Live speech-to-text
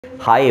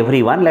Hi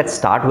everyone, let's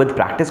start with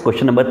practice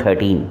question number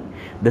 13.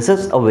 This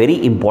is a very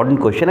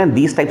important question and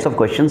these types of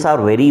questions are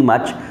very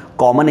much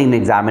common in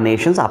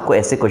examinations. आपको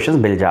ऐसे questions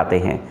मिल जाते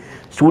हैं.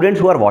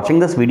 Students who are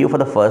watching this video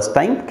for the first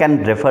time can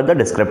refer the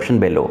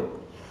description below.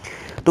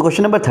 तो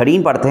question number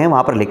 13 पढ़ते हैं.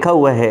 वहाँ पर लिखा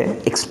हुआ है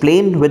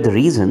explain with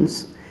reasons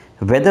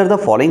whether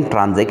the following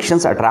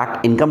transactions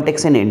attract income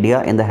tax in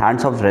India in the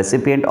hands of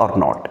recipient or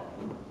not.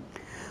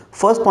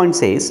 First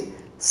point says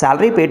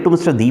salary paid to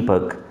Mr.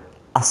 Deepak,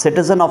 a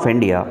citizen of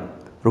India,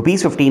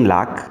 rupees 15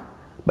 lakh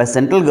by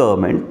central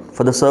government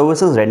for the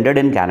services rendered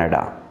in Canada.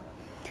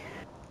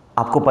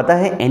 आपको पता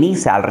है any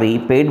salary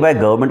paid by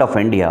government of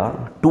India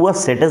to a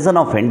citizen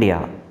of India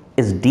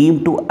is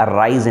deemed to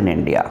arise in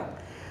India.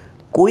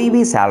 कोई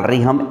भी salary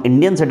हम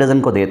Indian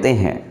citizen को देते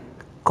हैं,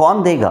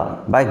 कौन देगा?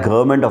 By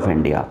government of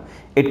India.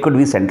 It could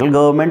be central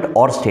government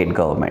और स्टेट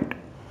गवर्नमेंट.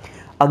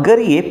 अगर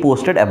ये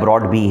पोस्टेड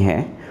अब्रॉड भी हैं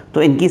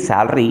तो इनकी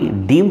salary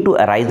deem to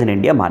arise in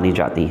India मानी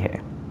जाती है.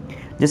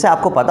 जैसे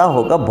आपको पता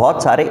होगा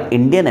बहुत सारे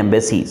Indian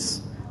embassies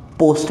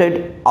posted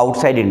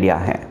outside India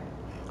हैं.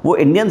 वो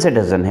इंडियन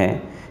सिटीज़न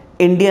हैं,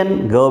 इंडियन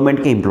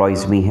गवर्नमेंट के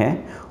एम्प्लॉयज़ भी हैं.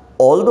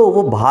 ऑल्दो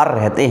वो बाहर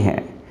रहते हैं,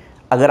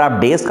 अगर आप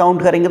डेज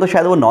काउंट करेंगे तो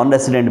शायद वो नॉन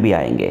रेसिडेंट भी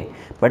आएंगे,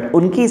 बट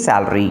उनकी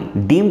salary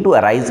deem to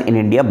arise in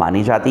India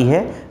मानी जाती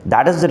है.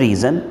 दैट इज़ द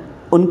रीज़न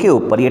उनके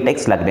ऊपर ये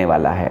टैक्स लगने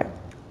वाला है.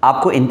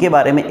 आपको इनके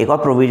बारे में एक और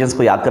प्रोविजंस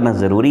को याद करना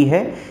ज़रूरी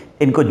है.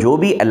 इनको जो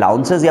भी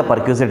अलाउंसेस या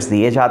परक्यूजिट्स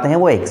दिए जाते हैं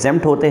वो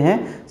एग्जेम्प्ट होते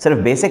हैं, सिर्फ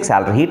बेसिक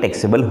सैलरी ही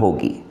टैक्सेबल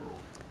होगी.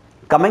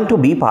 Coming to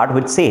be part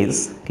which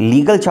says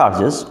legal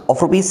charges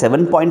of rupees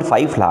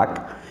 7.5 lakh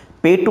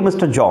paid to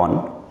mister John,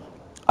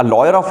 a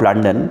lawyer of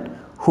London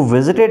who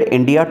visited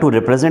India to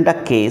represent a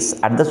case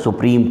at the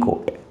Supreme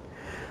Court.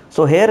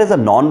 So here is a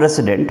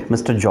non-resident,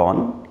 Mr.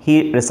 John. He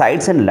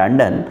resides in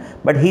London,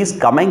 but he is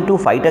coming to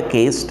fight a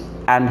case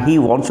and he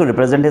wants to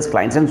represent his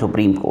clients in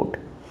Supreme Court,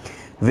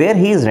 where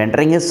he is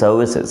rendering his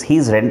services. He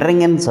is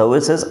rendering in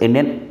services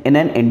in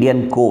an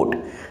Indian court.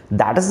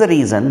 That is the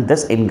reason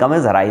this income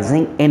is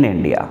arising in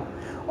India.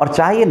 और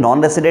चाहे ये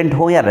non-resident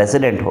हो या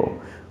resident हो,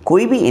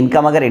 कोई भी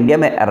income अगर India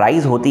में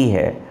अराइज होती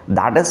है,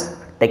 that is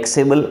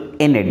taxable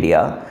in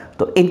India.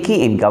 तो इनकी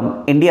इनकम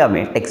इंडिया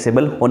में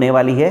टैक्सेबल होने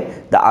वाली है.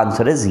 The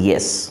answer is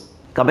yes.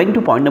 Coming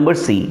two point number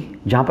C,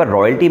 जहाँ पर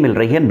रॉयल्टी मिल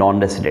रही है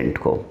नॉन रेसिडेंट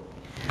को.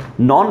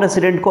 नॉन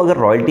रेसिडेंट को अगर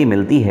रॉयल्टी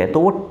मिलती है तो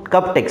वो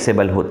कब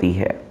टैक्सेबल होती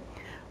है?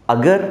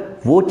 अगर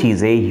वो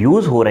चीज़ें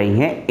यूज़ हो रही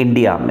हैं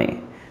इंडिया में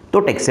तो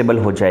टैक्सेबल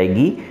हो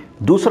जाएगी.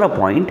 दूसरा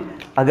पॉइंट,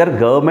 अगर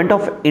गवर्नमेंट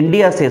ऑफ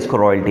इंडिया से इसको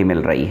रॉयल्टी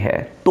मिल रही है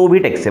तो भी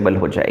टैक्सेबल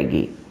हो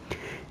जाएगी.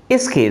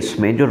 इस केस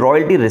में जो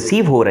रॉयल्टी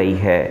रिसीव हो रही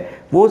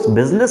है वो उस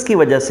बिजनेस की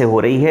वजह से हो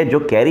रही है जो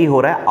कैरी हो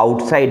रहा है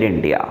outside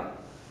India,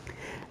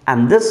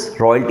 and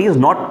this royalty is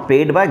not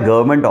paid by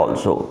government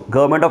also.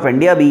 Government of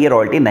India भी ये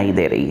रॉयल्टी नहीं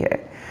दे रही है.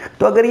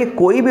 तो अगर ये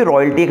कोई भी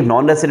रॉयल्टी एक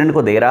नॉन रेसिडेंट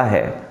को दे रहा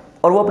है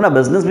और वो अपना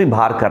बिजनेस भी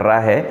बाहर कर रहा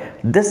है,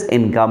 this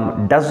income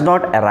does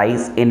not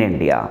arise in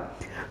India.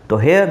 तो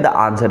here the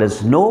answer is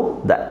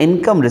no. The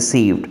income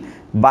received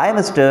by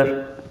mister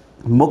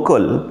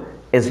Mukul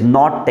is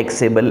not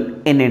taxable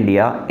in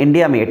India.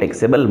 India में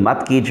टैक्सेबल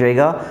मत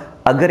कीजिएगा.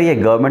 अगर ये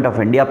गवर्नमेंट ऑफ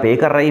इंडिया पे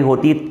कर रही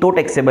होती तो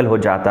टैक्सेबल हो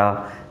जाता,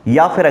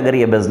 या फिर अगर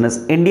ये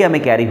बिजनेस इंडिया में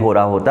कैरी हो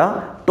रहा होता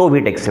तो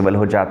भी टैक्सेबल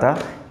हो जाता.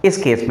 इस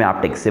केस में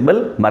आप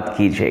टैक्सेबल मत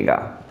कीजिएगा.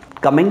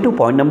 Coming two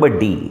point number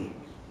D,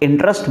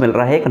 interest मिल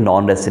रहा है एक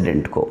नॉन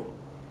रेसिडेंट को.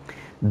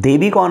 दे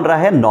भी कौन रहा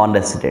है? Non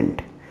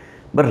resident.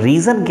 बट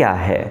रीज़न क्या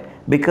है?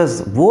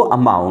 बिकॉज वो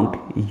अमाउंट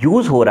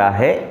यूज़ हो रहा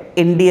है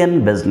इंडियन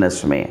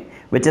बिजनेस में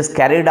which is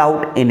carried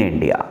out in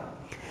India.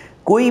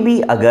 कोई भी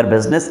अगर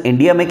बिजनेस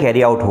इंडिया में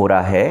कैरी आउट हो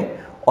रहा है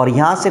और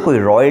यहाँ से कोई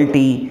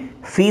royalty,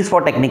 fees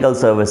for technical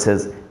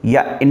services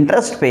या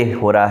इंटरेस्ट पे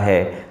हो रहा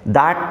है,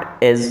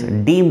 that is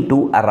deem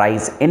to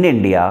arise in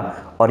India.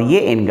 और ये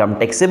इनकम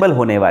टैक्सेबल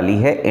होने वाली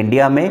है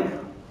इंडिया में.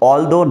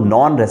 ऑल्दो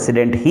नॉन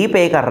रेसिडेंट ही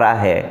पे कर रहा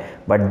है,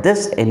 but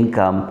this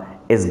income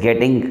is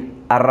getting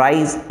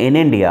arise in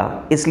India,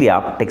 इसलिए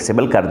आप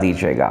टैक्सेबल कर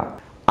दीजिएगा.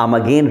 I'm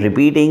again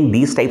repeating,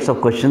 these types of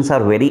questions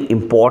are very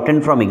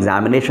important from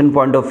examination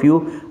point of view.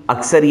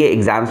 अक्सर ये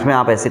एग्जाम्स में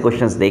आप ऐसे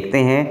क्वेश्चंस देखते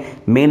हैं.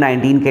 May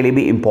 19 के लिए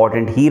भी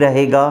इम्पॉर्टेंट ही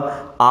रहेगा.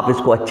 आप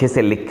इसको अच्छे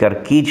से लिख कर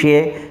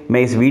कीजिए.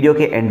 मैं इस वीडियो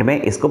के एंड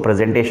में इसको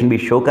प्रेजेंटेशन भी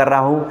शो कर रहा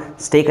हूँ.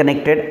 Stay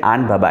connected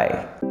and bye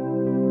bye.